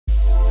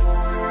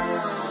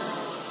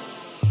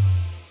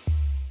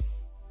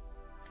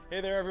Hey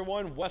there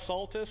everyone, Wes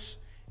Altice,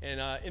 and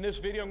in this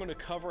video I'm going to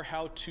cover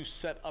how to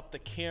set up the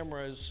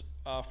cameras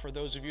for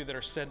those of you that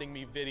are sending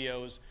me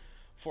videos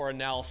for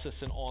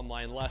analysis and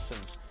online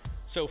lessons.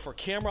 So for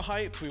camera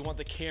height, we want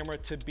the camera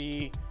to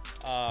be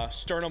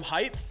sternum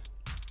height,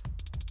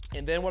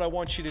 and then what I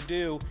want you to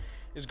do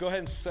is go ahead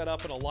and set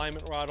up an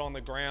alignment rod on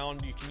the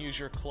ground. You can use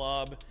your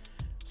club,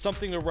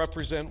 something to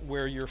represent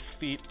where your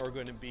feet are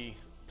going to be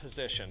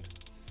positioned.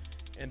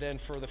 And then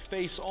for the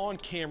face-on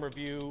camera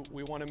view,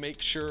 we want to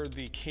make sure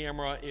the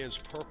camera is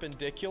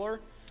perpendicular,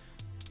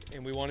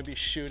 and we want to be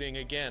shooting,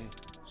 again,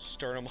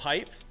 sternum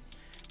height.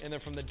 And then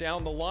from the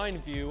down the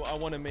line view, I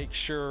want to make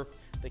sure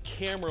the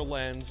camera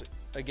lens,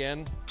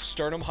 again,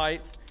 sternum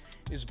height,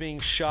 is being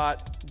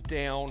shot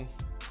down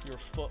your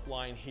foot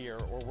line here,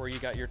 or where you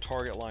got your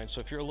target line. So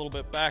if you're a little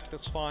bit back,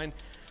 that's fine.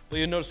 But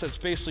you'll notice that's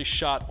basically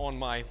shot on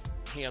my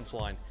hands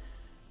line.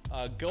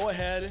 Go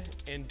ahead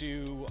and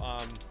do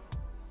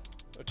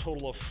a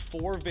total of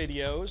 4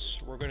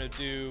 videos. We're going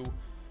to do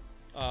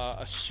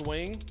a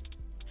swing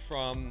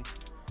from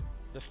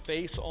the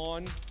face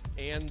on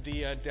and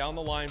the down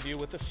the line view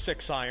with a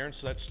 6-iron,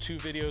 so that's 2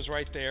 videos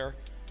right there.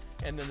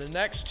 And then the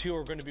next 2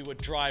 are going to be with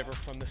driver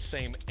from the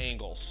same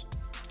angles.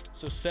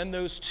 So send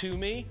those to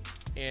me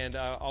and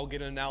I'll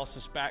get an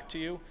analysis back to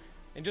you.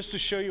 And just to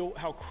show you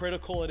how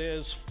critical it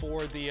is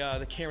for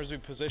the cameras to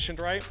be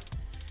positioned right,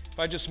 if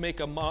I just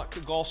make a mock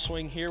golf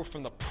swing here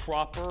from the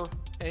proper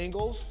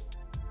angles,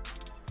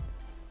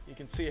 you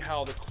can see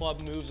how the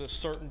club moves a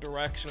certain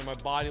direction and my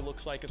body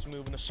looks like it's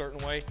moving a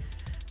certain way.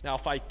 Now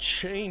if I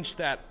change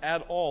that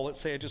at all,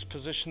 let's say I just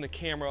position the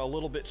camera a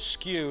little bit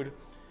skewed,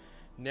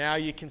 now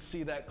you can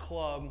see that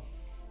club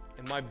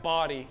and my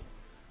body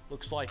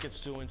looks like it's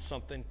doing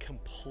something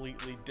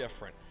completely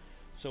different.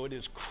 So it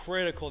is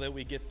critical that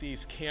we get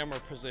these camera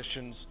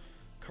positions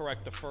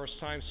correct the first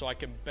time so I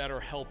can better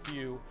help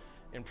you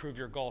improve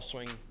your golf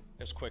swing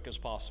as quick as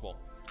possible.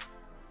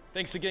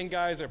 Thanks again,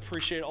 guys. I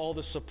appreciate all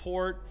the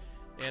support.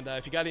 And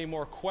if you got any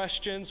more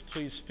questions,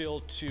 please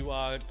feel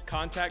to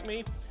contact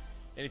me.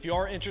 And if you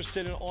are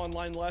interested in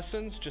online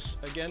lessons,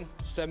 just again,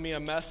 send me a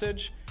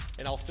message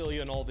and I'll fill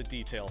you in all the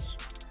details.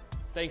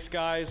 Thanks,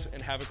 guys,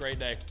 and have a great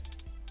day.